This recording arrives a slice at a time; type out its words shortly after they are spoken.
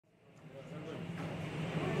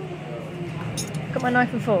Got my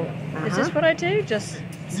knife and fork. Is this what I do? Just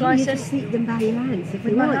slice you it? just eat them by your hands if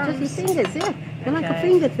With you my want. hands? Just your fingers, yeah. They're like a Okay.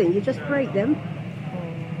 finger thing. You just break them.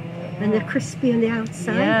 And they're crispy on the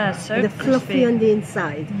outside. Yeah, so and they're fluffy crispy. on the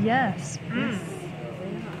inside. Yes.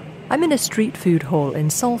 I'm in a street food hall in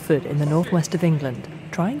Salford in the northwest of England,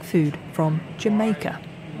 trying food from Jamaica.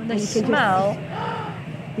 When they And you can smell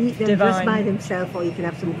Eat them divine. just by themselves, or you can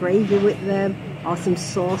have some gravy with them, or some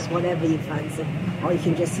sauce, whatever you fancy. Or you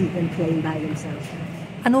can just eat them plain by themselves.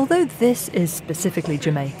 And although this is specifically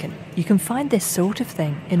Jamaican, you can find this sort of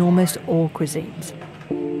thing in almost all cuisines.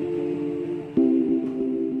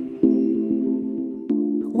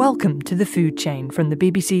 Welcome to The Food Chain from the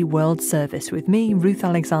BBC World Service with me, Ruth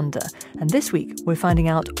Alexander. And this week, we're finding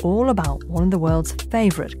out all about one of the world's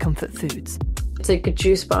favourite comfort foods. It's like a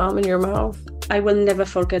juice bomb in your mouth. I will never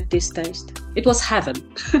forget this taste. It was heaven.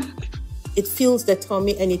 It fills the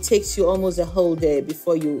tummy and it takes you almost a whole day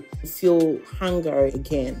before you feel hunger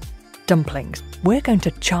again. Dumplings. We're going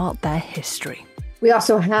to chart their history. We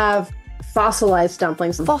also have fossilized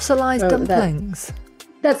dumplings. Fossilised dumplings.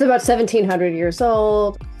 That's about 1,700 years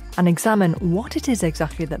old. And examine what it is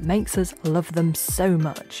exactly that makes us love them so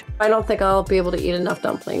much. I don't think I'll be able to eat enough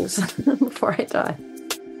dumplings before I die.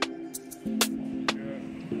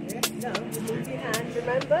 No, you move your hand,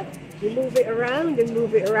 remember? You move it around and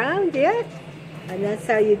move it around, yeah? And that's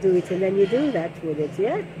how you do it. And then you do that with it,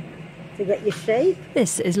 yeah? To get your shape.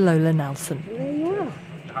 This is Lola Nelson. And there you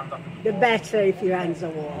are. The better if your hands are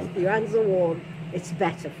warm. If your hands are warm, it's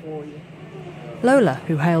better for you. Lola,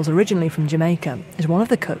 who hails originally from Jamaica, is one of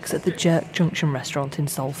the cooks at the Jerk Junction restaurant in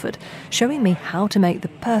Salford, showing me how to make the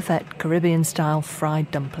perfect Caribbean-style fried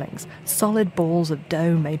dumplings, solid balls of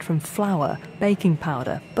dough made from flour, baking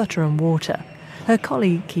powder, butter and water. Her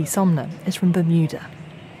colleague, Key Somner, is from Bermuda.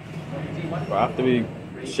 Well, after we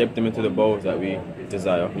shape them into the bowls that we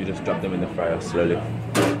desire, you just drop them in the fryer slowly.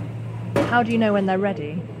 How do you know when they're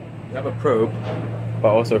ready? You have a probe, but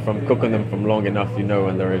also from cooking them from long enough, you know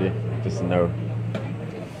when they're ready. Just know.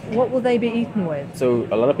 What will they be eaten with? So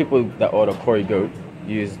a lot of people that order curry goat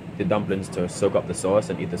use the dumplings to soak up the sauce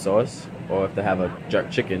and eat the sauce. Or if they have a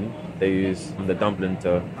jerk chicken, they use the dumpling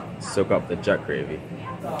to soak up the jerk gravy.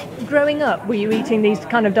 Growing up, were you eating these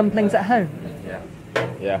kind of dumplings at home?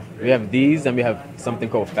 Yeah, we have these and we have something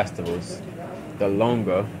called festivals. They're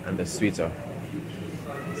longer and they're sweeter.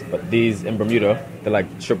 But these in Bermuda, they're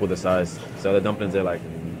like triple the size. So the dumplings are like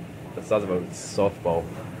the size of a softball.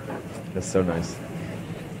 They're so nice.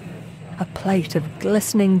 A plate of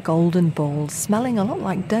glistening golden balls, smelling a lot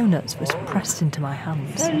like donuts, was pressed into my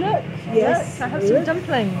hands. Oh, look. Yes. Look, I have some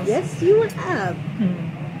dumplings. Yes, you will have.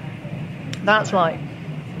 That's right.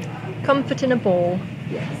 Comfort in a ball.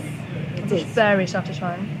 Yes, it It's is. very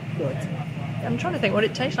satisfying. Good. I'm trying to think what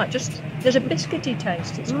it tastes like. Just, there's a biscuity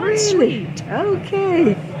taste. It's quite Really? sweet.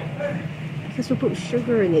 Okay. Because we put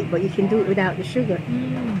sugar in it, but you can do it without the sugar.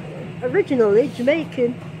 Originally,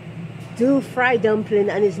 Jamaican do fry dumpling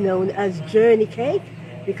and is known as journey cake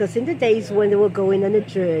because in the days when they were going on a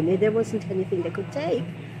journey, there wasn't anything they could take.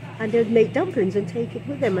 And they'd make dumplings and take it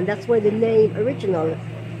with them. And that's where the name original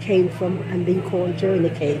came from and being called journey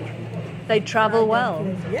cake. They travel well.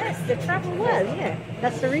 Yes, they travel well, yeah.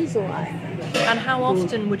 That's the reason why. And how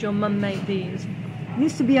often would your mum make these?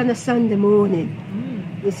 Used to be on a Sunday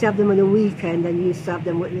morning. Used to have them on a weekend and used to have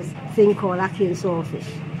them with this thing called ackee and saltfish.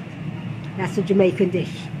 That's a Jamaican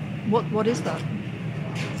dish. What is that?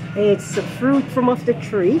 It's a fruit from off the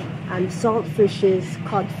tree and saltfish is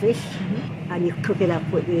codfish and you cook it up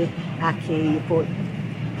with the ackee. You put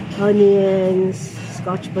onions,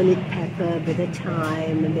 scotch bonnet pepper, a bit of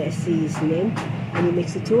thyme, a bit of seasoning, and you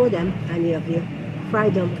mix the two of them and you have your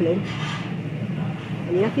fried dumpling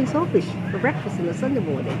and your ackee and saltfish for breakfast on a Sunday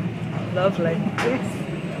morning. Lovely. Yes.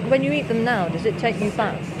 When you eat them now, does it take you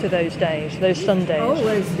back to those days, those Sundays?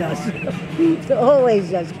 Always does. It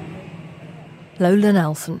always does. Lola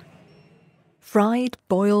Nelson. Fried,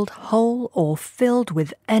 boiled, whole or filled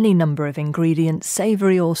with any number of ingredients,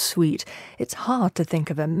 savoury or sweet, it's hard to think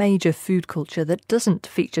of a major food culture that doesn't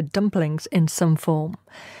feature dumplings in some form.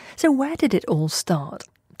 So where did it all start?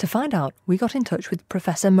 To find out, we got in touch with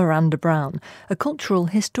Professor Miranda Brown, a cultural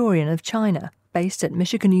historian of China, based at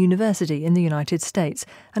Michigan University in the United States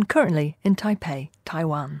and currently in Taipei,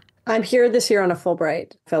 Taiwan. I'm here this year on a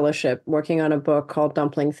Fulbright fellowship working on a book called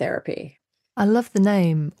Dumpling Therapy. I love the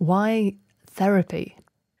name. Why therapy?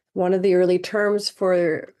 One of the early terms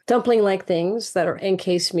for dumpling-like things that are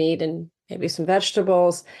encased meat and maybe some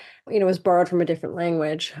vegetables, was borrowed from a different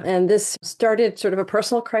language. And this started sort of a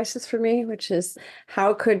personal crisis for me, which is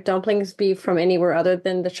how could dumplings be from anywhere other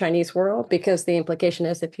than the Chinese world? Because the implication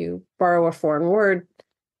is if you borrow a foreign word,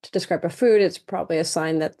 to describe a food, it's probably a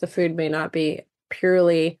sign that the food may not be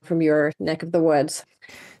purely from your neck of the woods.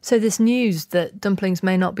 So this news that dumplings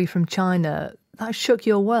may not be from China, that shook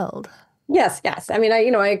your world? Yes. I mean,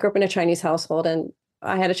 I grew up in a Chinese household, and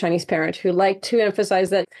I had a Chinese parent who liked to emphasize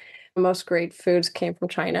that most great foods came from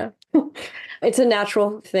China. It's a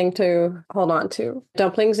natural thing to hold on to.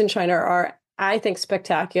 Dumplings in China are, I think,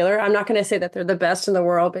 spectacular. I'm not going to say that they're the best in the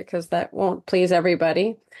world because that won't please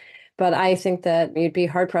everybody. But I think that you'd be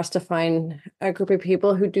hard-pressed to find a group of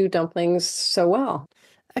people who do dumplings so well.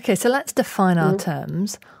 Okay, so let's define our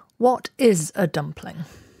terms. What is a dumpling?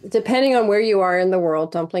 Depending on where you are in the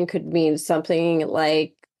world, dumpling could mean something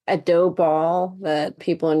like a dough ball that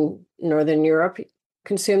people in Northern Europe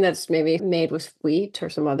consume that's maybe made with wheat or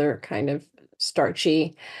some other kind of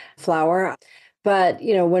starchy flour. But,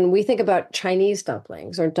 when we think about Chinese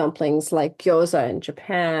dumplings or dumplings like gyoza in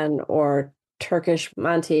Japan or Turkish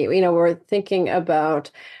manti, we're thinking about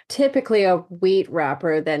typically a wheat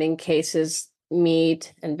wrapper that encases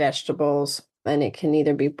meat and vegetables, and it can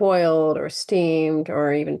either be boiled or steamed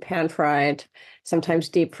or even pan-fried, sometimes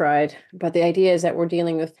deep-fried. But the idea is that we're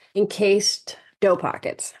dealing with encased dough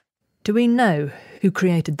pockets. Do we know who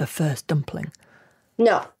created the first dumpling?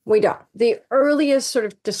 No, we don't. The earliest sort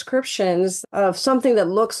of descriptions of something that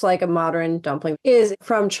looks like a modern dumpling is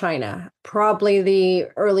from China, probably the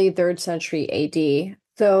early 3rd century AD,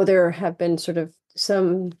 though there have been sort of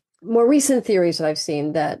some more recent theories that I've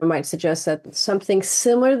seen that might suggest that something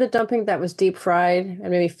similar to the dumpling that was deep fried and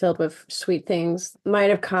maybe filled with sweet things might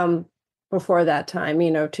have come before that time,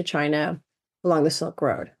 to China along the Silk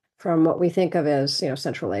Road from what we think of as,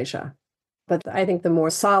 Central Asia. But I think the more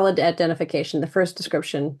solid identification, the first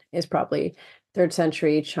description is probably 3rd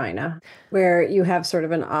century China, where you have sort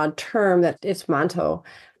of an odd term that it's mantou.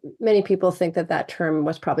 Many people think that that term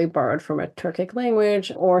was probably borrowed from a Turkic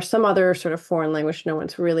language or some other sort of foreign language. No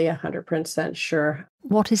one's really 100% sure.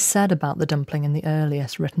 What is said about the dumpling in the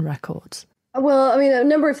earliest written records? Well, I mean, a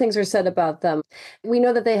number of things are said about them. We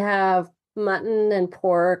know that they have mutton and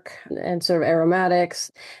pork and sort of aromatics.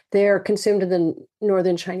 They're consumed in the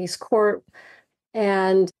northern Chinese court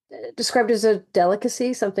and described as a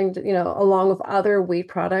delicacy, something, along with other wheat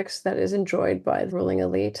products that is enjoyed by the ruling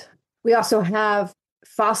elite. We also have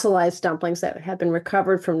fossilized dumplings that have been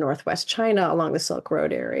recovered from northwest China along the Silk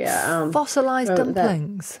Road area. Fossilized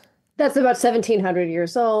dumplings? That's about 1,700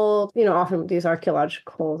 years old. Often these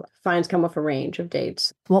archaeological finds come with a range of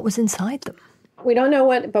dates. What was inside them? We don't know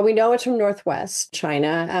what, but we know it's from northwest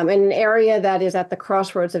China, in an area that is at the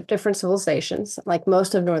crossroads of different civilizations, like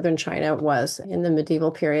most of northern China was in the medieval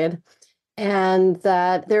period. And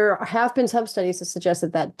that there have been some studies that suggest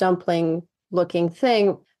that that dumpling-looking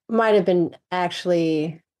thing might have been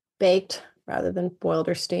actually baked rather than boiled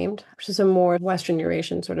or steamed, which is a more Western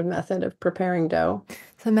Eurasian sort of method of preparing dough.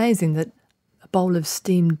 It's amazing that a bowl of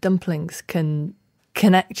steamed dumplings can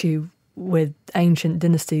connect you with ancient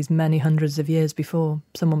dynasties many hundreds of years before.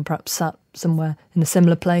 Someone perhaps sat somewhere in a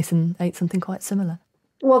similar place and ate something quite similar.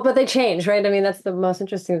 Well, but they change, right? I mean, that's the most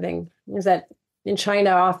interesting thing, is that in China,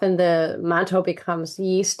 often the mantou becomes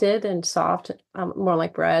yeasted and soft, more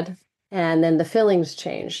like bread. And then the fillings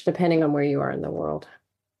change depending on where you are in the world.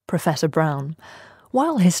 Professor Brown,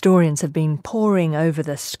 while historians have been poring over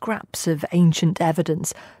the scraps of ancient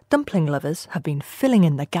evidence, dumpling lovers have been filling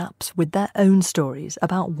in the gaps with their own stories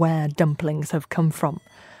about where dumplings have come from.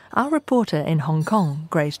 Our reporter in Hong Kong,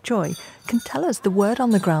 Grace Choi, can tell us the word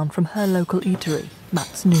on the ground from her local eatery,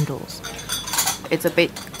 Matt's Noodles. It's a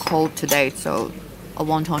bit cold today, so a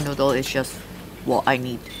wonton noodle is just what I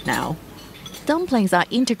need now. Dumplings are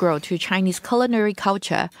integral to Chinese culinary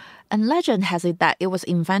culture, and legend has it that it was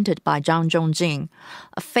invented by Zhang Zhongjing,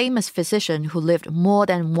 a famous physician who lived more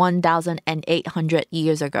than 1,800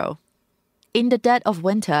 years ago. In the dead of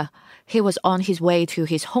winter, he was on his way to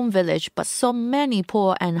his home village but saw many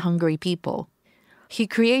poor and hungry people. He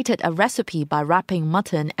created a recipe by wrapping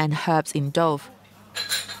mutton and herbs in dough.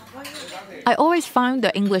 I always found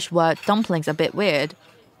the English word dumplings a bit weird.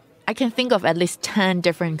 I can think of at least 10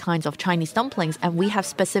 different kinds of Chinese dumplings, and we have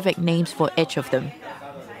specific names for each of them.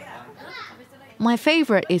 My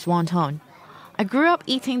favorite is wonton. I grew up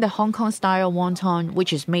eating the Hong Kong-style wonton,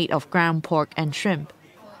 which is made of ground pork and shrimp.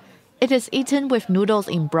 It is eaten with noodles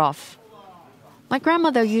in broth. My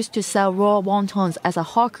grandmother used to sell raw wontons as a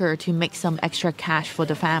hawker to make some extra cash for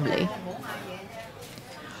the family.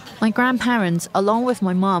 My grandparents, along with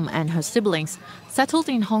my mom and her siblings, settled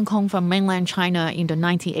in Hong Kong from mainland China in the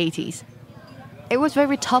 1980s. It was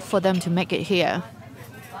very tough for them to make it here.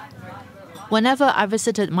 Whenever I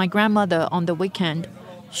visited my grandmother on the weekend,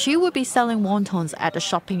 she would be selling wontons at the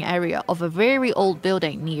shopping area of a very old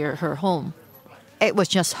building near her home. It was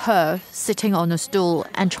just her sitting on a stool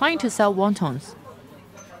and trying to sell wontons.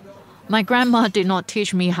 My grandma did not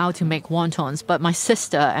teach me how to make wontons, but my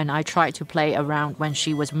sister and I tried to play around when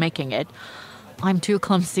she was making it. I'm too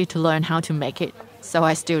clumsy to learn how to make it, so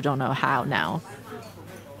I still don't know how now.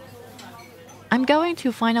 I'm going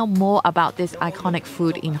to find out more about this iconic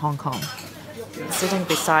food in Hong Kong. Sitting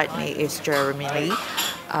beside me is Jeremy Lee,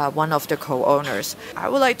 one of the co-owners. I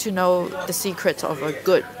would like to know the secret of a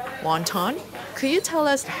good wonton. Could you tell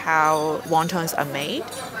us how wontons are made?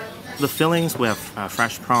 The fillings, we have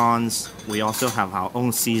fresh prawns. We also have our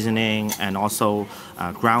own seasoning and also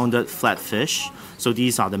grounded flat fish. So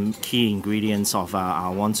these are the key ingredients of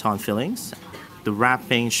our wonton fillings. The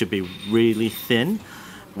wrapping should be really thin.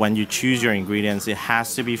 When you choose your ingredients, it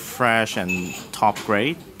has to be fresh and top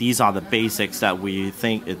grade. These are the basics that we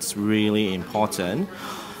think it's really important.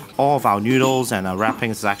 All of our noodles and our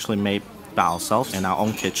wrappings is actually made by ourselves in our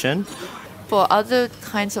own kitchen. For other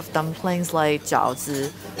kinds of dumplings like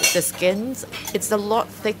gyoza, the skins, it's a lot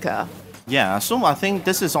thicker. Yeah, so I think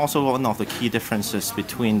this is also one of the key differences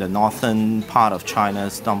between the northern part of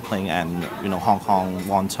China's dumpling and Hong Kong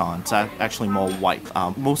wonton. It's actually more white.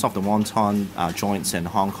 Most of the wonton joints in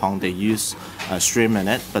Hong Kong, they use shrimp in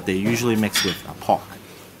it, but they usually mix with pork.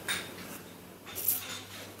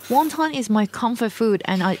 Wonton is my comfort food,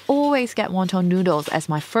 and I always get wonton noodles as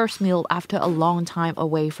my first meal after a long time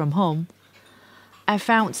away from home. I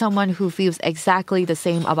found someone who feels exactly the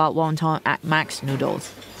same about wonton at Max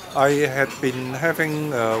Noodles. I had been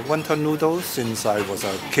having wonton noodles since I was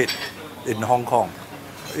a kid in Hong Kong.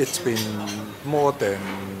 It's been more than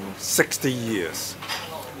 60 years.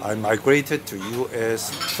 I migrated to US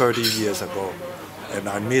 30 years ago, and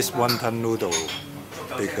I miss wonton noodle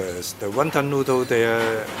because the wonton noodle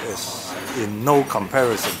there is in no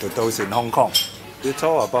comparison to those in Hong Kong. It's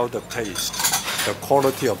all about the taste, the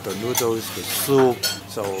quality of the noodles, the soup,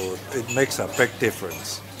 so it makes a big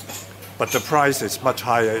difference. But the price is much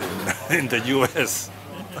higher in the US.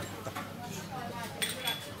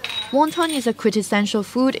 Wonton is a quintessential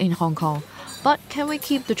food in Hong Kong, but can we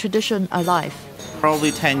keep the tradition alive?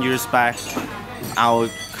 Probably 10 years back, our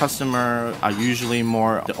customers are usually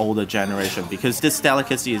more the older generation because this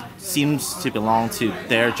delicacy seems to belong to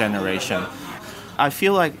their generation. I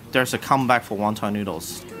feel like there's a comeback for wonton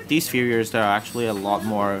noodles. These few years, there are actually a lot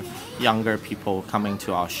more younger people coming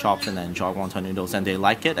to our shops and enjoy wonton noodles, and they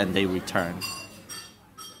like it and they return.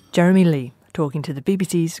 Jeremy Lee talking to the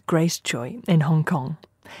BBC's Grace Choi in Hong Kong.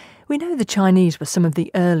 We know the Chinese were some of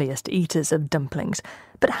the earliest eaters of dumplings,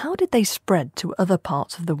 but how did they spread to other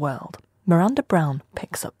parts of the world? Miranda Brown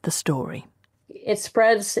picks up the story. It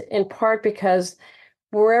spreads in part because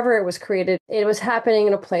wherever it was created, it was happening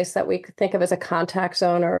in a place that we could think of as a contact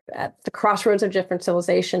zone or at the crossroads of different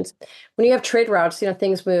civilizations. When you have trade routes,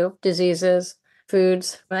 things move, diseases,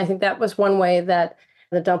 foods. And I think that was one way that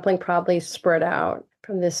the dumpling probably spread out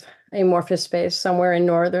from this amorphous space somewhere in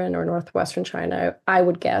northern or northwestern China, I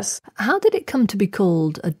would guess. How did it come to be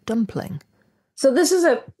called a dumpling? So this is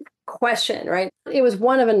a question, right? It was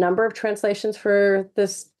one of a number of translations for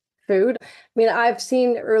this food. I've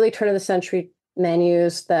seen early turn of the century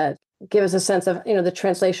menus that give us a sense of, the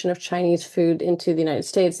translation of Chinese food into the United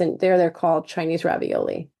States. And they're called Chinese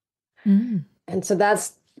ravioli. Mm. And so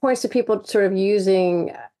that's points to people sort of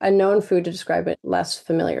using a known food to describe a less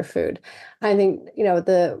familiar food. I think,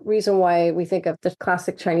 the reason why we think of the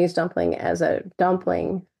classic Chinese dumpling as a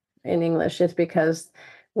dumpling in English is because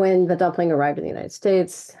when the dumpling arrived in the United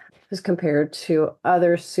States, it was compared to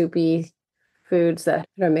other soupy foods that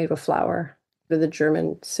are made with flour, the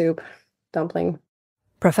German soup dumpling.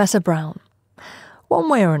 Professor Brown. One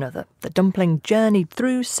way or another, the dumpling journeyed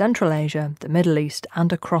through Central Asia, the Middle East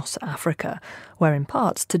and across Africa, where in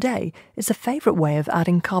parts today it's a favourite way of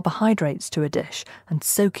adding carbohydrates to a dish and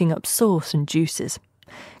soaking up sauce and juices.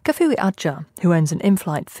 Kafui Adja, who owns an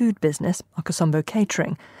in-flight food business, Akosombo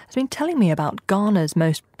Catering, has been telling me about Ghana's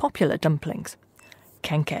most popular dumplings,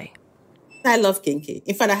 Kenkey. I love Kenkey.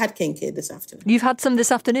 In fact, I had Kenkey this afternoon. You've had some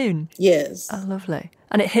this afternoon? Yes. Oh, lovely.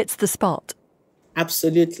 And it hits the spot?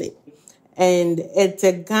 Absolutely. And it's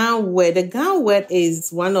a Ghanaian. The Ghanaian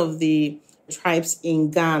is one of the tribes in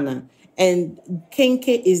Ghana. And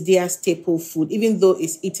Kenkey is their staple food, even though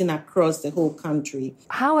it's eaten across the whole country.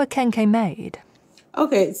 How are Kenkey made?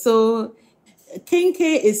 Okay, so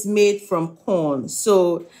Kenkey is made from corn.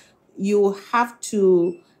 So you have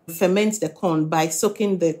to ferment the corn by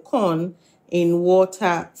soaking the corn in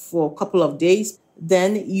water for a couple of days.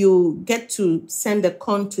 Then you get to send the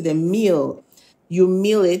corn to the mill. You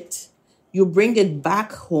mill it, you bring it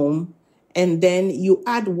back home, and then you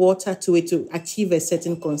add water to it to achieve a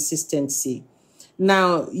certain consistency.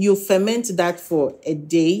 Now, you ferment that for a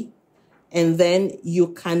day, and then you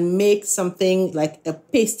can make something like a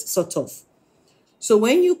paste sort of. So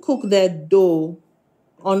when you cook the dough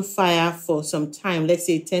on fire for some time, let's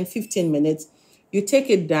say 10, 15 minutes, you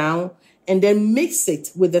take it down and then mix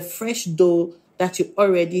it with the fresh dough that you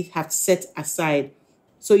already have set aside.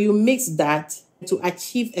 So you mix that to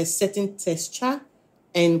achieve a certain texture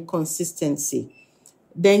and consistency.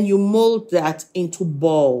 Then you mold that into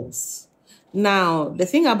balls. Now, the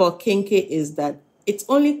thing about kenkey is that it's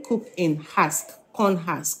only cooked in husk, corn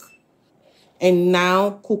husk, and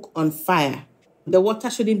now cook on fire. The water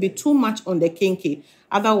shouldn't be too much on the kenkey,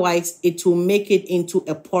 otherwise it will make it into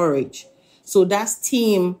a porridge. So that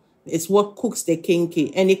steam is what cooks the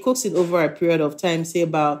kenkey, and it cooks it over a period of time, say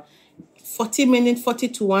about 40 minutes, 40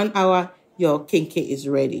 to 1 hour, your kenkey is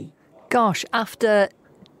ready. Gosh, after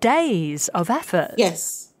days of effort.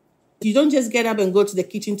 Yes. You don't just get up and go to the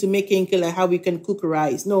kitchen to make kenkey like how we can cook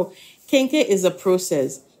rice. No, kenkey is a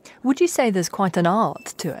process. Would you say there's quite an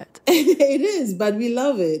art to it? It is, but we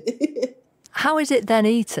love it. How is it then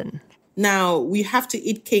eaten? Now, we have to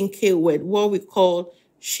eat kenkey with what we call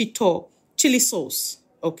shito, chili sauce,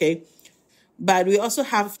 okay? But we also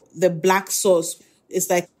have the black sauce. It's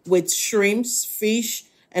like with shrimps, fish,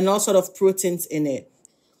 and all sort of proteins in it.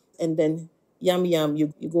 And then, yum,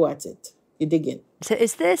 you go at it. You dig in. So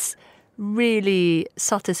is this really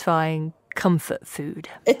satisfying comfort food?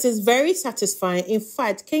 It is very satisfying. In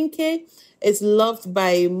fact, kenkey is loved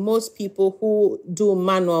by most people who do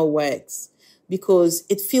manual works because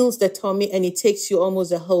it fills the tummy and it takes you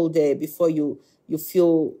almost a whole day before you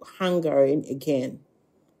feel hungering again.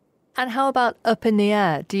 And how about up in the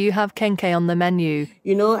air? Do you have kenkey on the menu?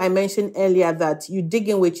 You know, I mentioned earlier that you dig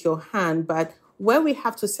in with your hand, but when we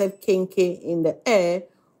have to serve kenkey in the air,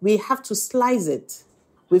 we have to slice it.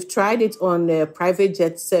 We've tried it on private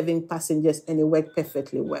jets serving passengers and it worked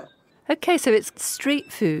perfectly well. Okay, so it's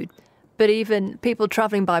street food, but even people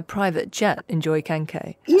travelling by private jet enjoy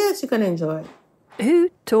kenkey? Yes, you can enjoy it. Who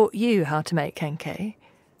taught you how to make kenkey?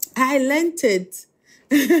 I learned it.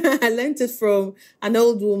 I learned it from an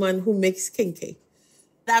old woman who makes kenkey.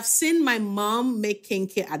 I've seen my mom make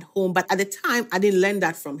kenkey at home, but at the time, I didn't learn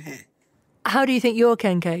that from her. How do you think your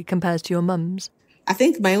kenkey compares to your mum's? I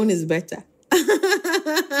think my own is better.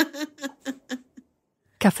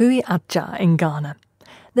 Kafui Atja in Ghana.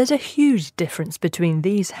 There's a huge difference between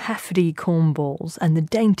these hefty corn balls and the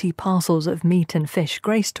dainty parcels of meat and fish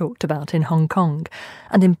Grace talked about in Hong Kong.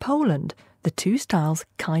 And in Poland, the two styles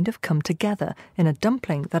kind of come together in a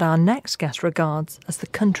dumpling that our next guest regards as the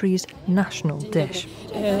country's national dish.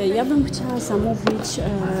 Ja bym chciała zamówić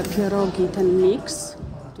pierogi, ten mix.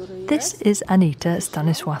 This is Anita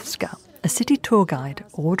Stanisławska, a city tour guide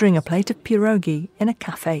ordering a plate of pierogi in a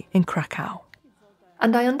cafe in Krakow.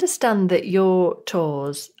 And I understand that your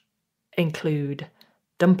tours include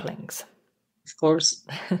dumplings. Of course.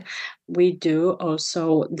 We do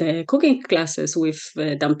also the cooking classes with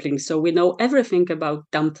dumplings. So we know everything about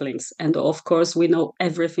dumplings. And of course, we know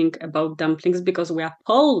everything about dumplings because we are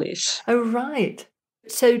Polish. Oh, right.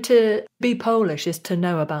 So to be Polish is to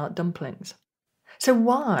know about dumplings. So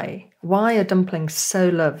why? Why are dumplings so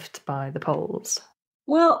loved by the Poles?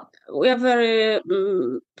 Well, we are very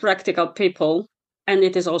practical people. And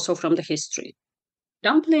it is also from the history.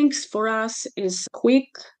 Dumplings for us is quick,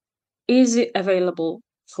 easy, available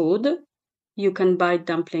food. You can buy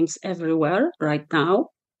dumplings everywhere right now,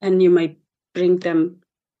 and you may bring them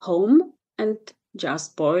home and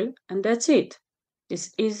just boil, and that's it.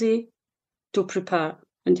 It's easy to prepare,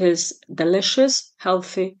 and it is delicious,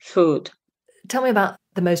 healthy food. Tell me about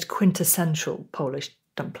the most quintessential Polish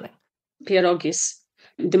dumpling. Pierogis.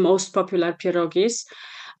 The most popular pierogis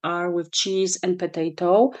are with cheese and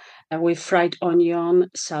potato, with fried onion,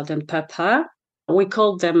 salt and pepper. We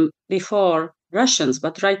called them before Russians,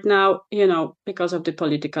 but right now, because of the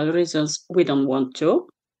political reasons, we don't want to.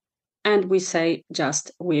 And we say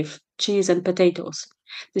just with cheese and potatoes.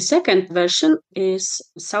 The second version is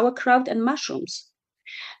sauerkraut and mushrooms.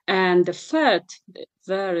 And the third,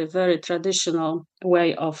 very, very traditional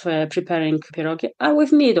way of preparing pierogi are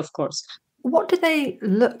with meat, of course. What do they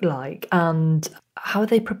look like and how are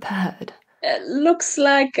they prepared? It looks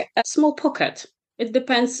like a small pocket. It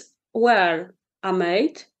depends where are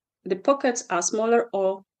made. The pockets are smaller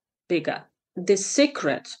or bigger. The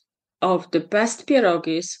secret of the best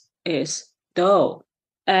pierogis is dough.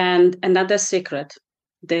 And another secret,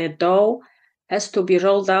 the dough has to be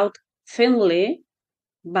rolled out thinly,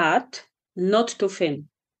 but not too thin.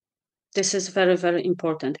 This is very, very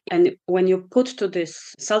important. And when you put to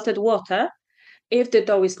this salted water, if the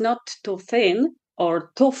dough is not too thin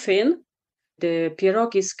or too thin, the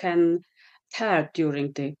pierogis can tear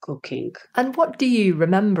during the cooking. And what do you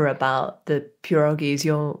remember about the pierogis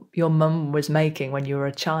your mum was making when you were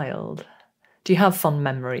a child? Do you have fond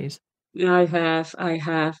memories? I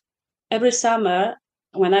have. Every summer,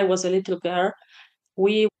 when I was a little girl,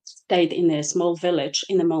 we stayed in a small village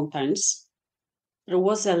in the mountains. There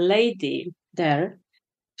was a lady there.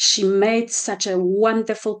 She made such a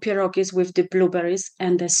wonderful pierogis with the blueberries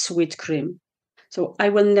and the sweet cream. So I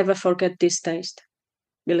will never forget this taste.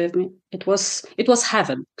 Believe me, it was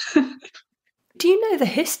heaven. Do you know the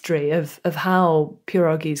history of how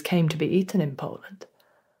pierogis came to be eaten in Poland?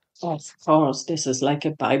 Of course, this is like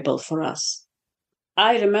a Bible for us.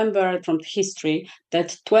 I remember from history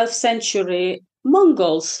that 12th century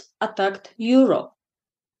Mongols attacked Europe.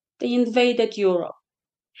 They invaded Europe.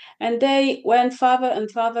 And they went farther and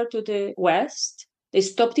farther to the west. They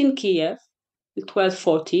stopped in Kiev in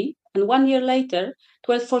 1240. And 1 year later,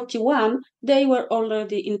 1241, they were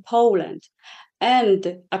already in Poland.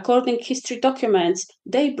 And according to history documents,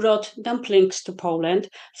 they brought dumplings to Poland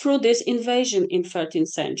through this invasion in 13th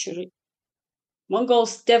century.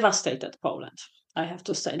 Mongols devastated Poland, I have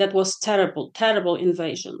to say. That was terrible, terrible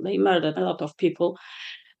invasion. They murdered a lot of people.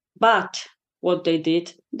 But what they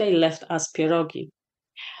did, they left us pierogi.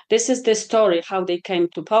 This is the story, how they came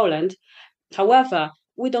to Poland. However,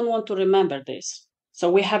 we don't want to remember this. So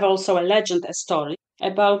we have also a legend, a story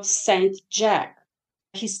about Saint Jack.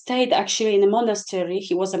 He stayed actually in a monastery.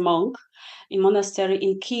 He was a monk in a monastery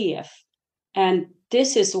in Kiev. And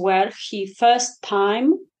this is where he first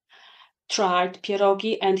time tried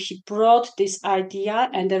pierogi, and he brought this idea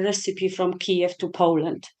and the recipe from Kiev to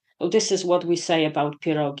Poland. So this is what we say about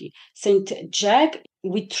pierogi. Saint Jack,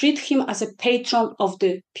 we treat him as a patron of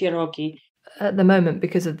the pierogi. At the moment,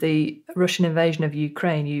 because of the Russian invasion of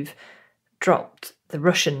Ukraine, you've dropped the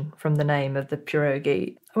Russian from the name of the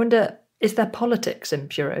pierogi. I wonder, is there politics in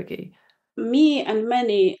pierogi? Me and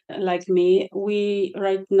many like me, we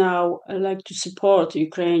right now like to support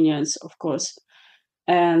Ukrainians, of course.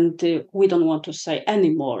 And we don't want to say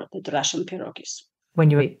anymore the Russian pierogis. When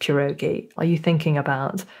you eat pierogi, are you thinking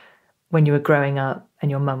about when you were growing up and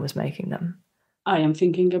your mum was making them? I am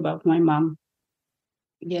thinking about my mom.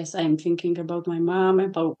 Yes, I am thinking about my mom,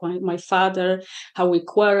 about my father, how we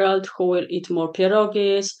quarreled, who will eat more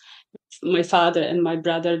pierogis. My father and my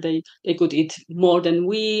brother, they could eat more than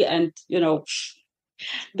we. And,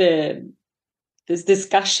 these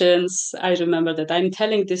discussions, I remember that I'm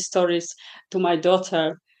telling these stories to my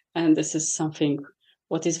daughter. And this is something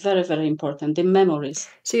what is very, very important, the memories.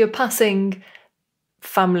 So you're passing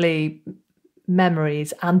family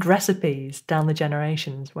memories and recipes down the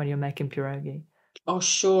generations when you're making pierogi? Oh,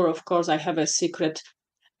 sure, of course. I have a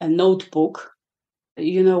notebook.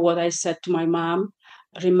 You know what I said to my mom?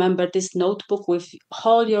 Remember, this notebook with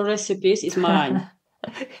all your recipes is mine.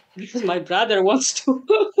 Because my brother wants to.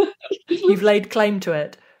 You've laid claim to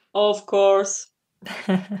it. Of course.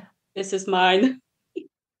 This is mine.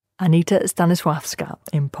 Anita Stanisławska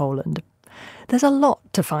in Poland. There's a lot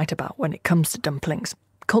to fight about when it comes to dumplings.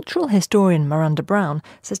 Cultural historian Miranda Brown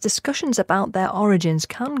says discussions about their origins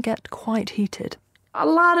can get quite heated. A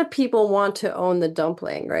lot of people want to own the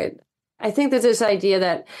dumpling, right? I think there's this idea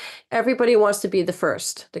that everybody wants to be the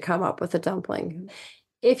first to come up with a dumpling.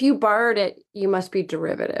 If you borrowed it, you must be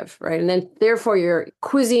derivative, right? And then therefore your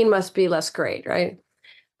cuisine must be less great, right?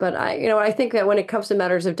 But I think that when it comes to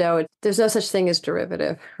matters of dough, there's no such thing as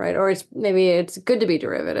derivative, right? Or maybe it's good to be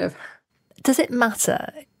derivative. Does it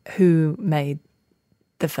matter who made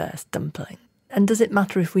the first dumpling? And does it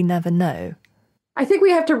matter if we never know? I think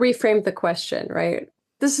we have to reframe the question, right?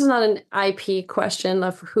 This is not an IP question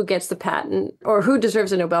of who gets the patent or who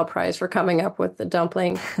deserves a Nobel Prize for coming up with the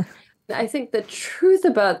dumpling. I think the truth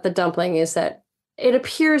about the dumpling is that it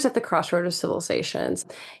appears at the crossroad of civilizations.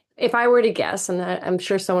 If I were to guess, and I'm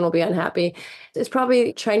sure someone will be unhappy, it's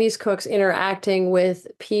probably Chinese cooks interacting with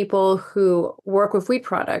people who work with wheat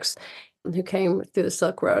products who came through the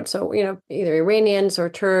Silk Road. So, either Iranians or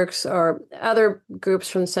Turks or other groups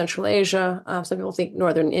from Central Asia. Some people think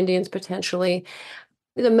Northern Indians potentially.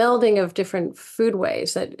 The melding of different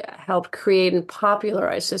foodways that helped create and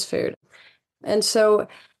popularize this food. And so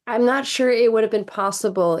I'm not sure it would have been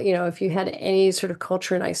possible, if you had any sort of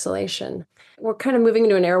culture in isolation. We're kind of moving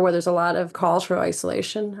into an era where there's a lot of calls for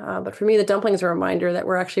isolation. But for me, the dumplings are a reminder that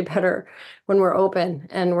we're actually better when we're open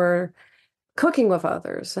and we're cooking with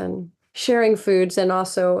others and sharing foods and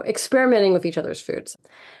also experimenting with each other's foods.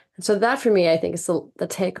 And so that for me, I think is the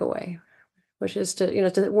takeaway, which is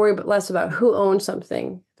to worry less about who owns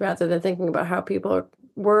something rather than thinking about how people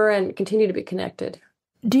were and continue to be connected.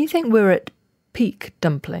 Do you think we're at peak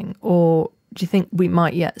dumpling, or do you think we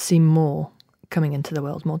might yet see more coming into the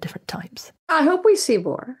world, more different types? I hope we see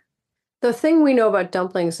more. The thing we know about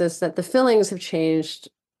dumplings is that the fillings have changed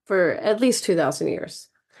for at least 2,000 years.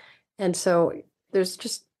 And so there's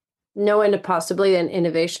just no end of possibility and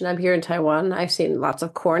innovation. I'm here in Taiwan. I've seen lots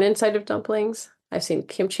of corn inside of dumplings. I've seen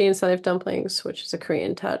kimchi inside of dumplings, which is a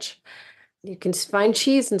Korean touch. You can find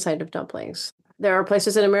cheese inside of dumplings. There are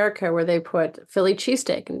places in America where they put Philly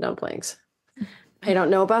cheesesteak in dumplings. I don't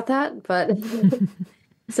know about that, but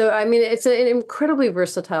so, I mean, it's an incredibly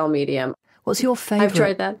versatile medium. What's your favorite? I've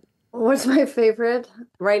tried that. What's my favorite?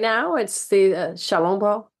 Right now, it's the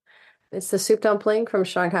xiaolongbao. It's the soup dumpling from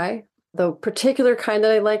Shanghai. The particular kind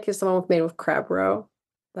that I like is the one made with crab roe.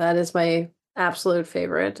 That is my absolute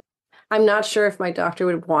favorite. I'm not sure if my doctor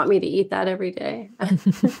would want me to eat that every day.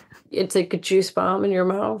 It's like a juice bomb in your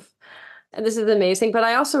mouth. And this is amazing. But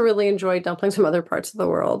I also really enjoy dumplings from other parts of the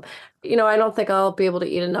world. You know, I don't think I'll be able to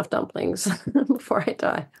eat enough dumplings before I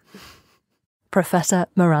die. Professor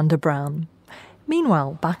Miranda Brown.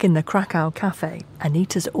 Meanwhile, back in the Krakow cafe,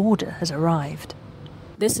 Anita's order has arrived.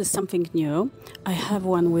 This is something new. I have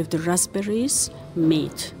one with the raspberries,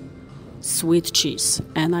 meat, sweet cheese,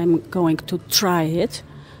 and I'm going to try it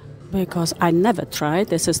because I never tried.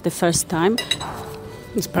 This is the first time.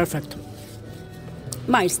 It's perfect.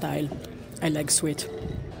 My style. I like sweet.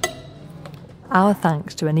 Our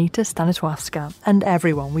thanks to Anita Stanisławska and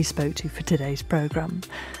everyone we spoke to for today's programme.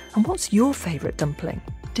 And what's your favourite dumpling?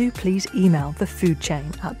 Do please email the food chain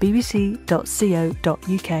at bbc.co.uk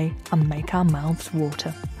and make our mouths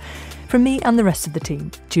water. From me and the rest of the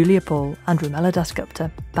team, Julia Paul and Rumella Dasgupta,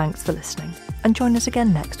 thanks for listening. And join us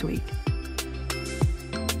again next week.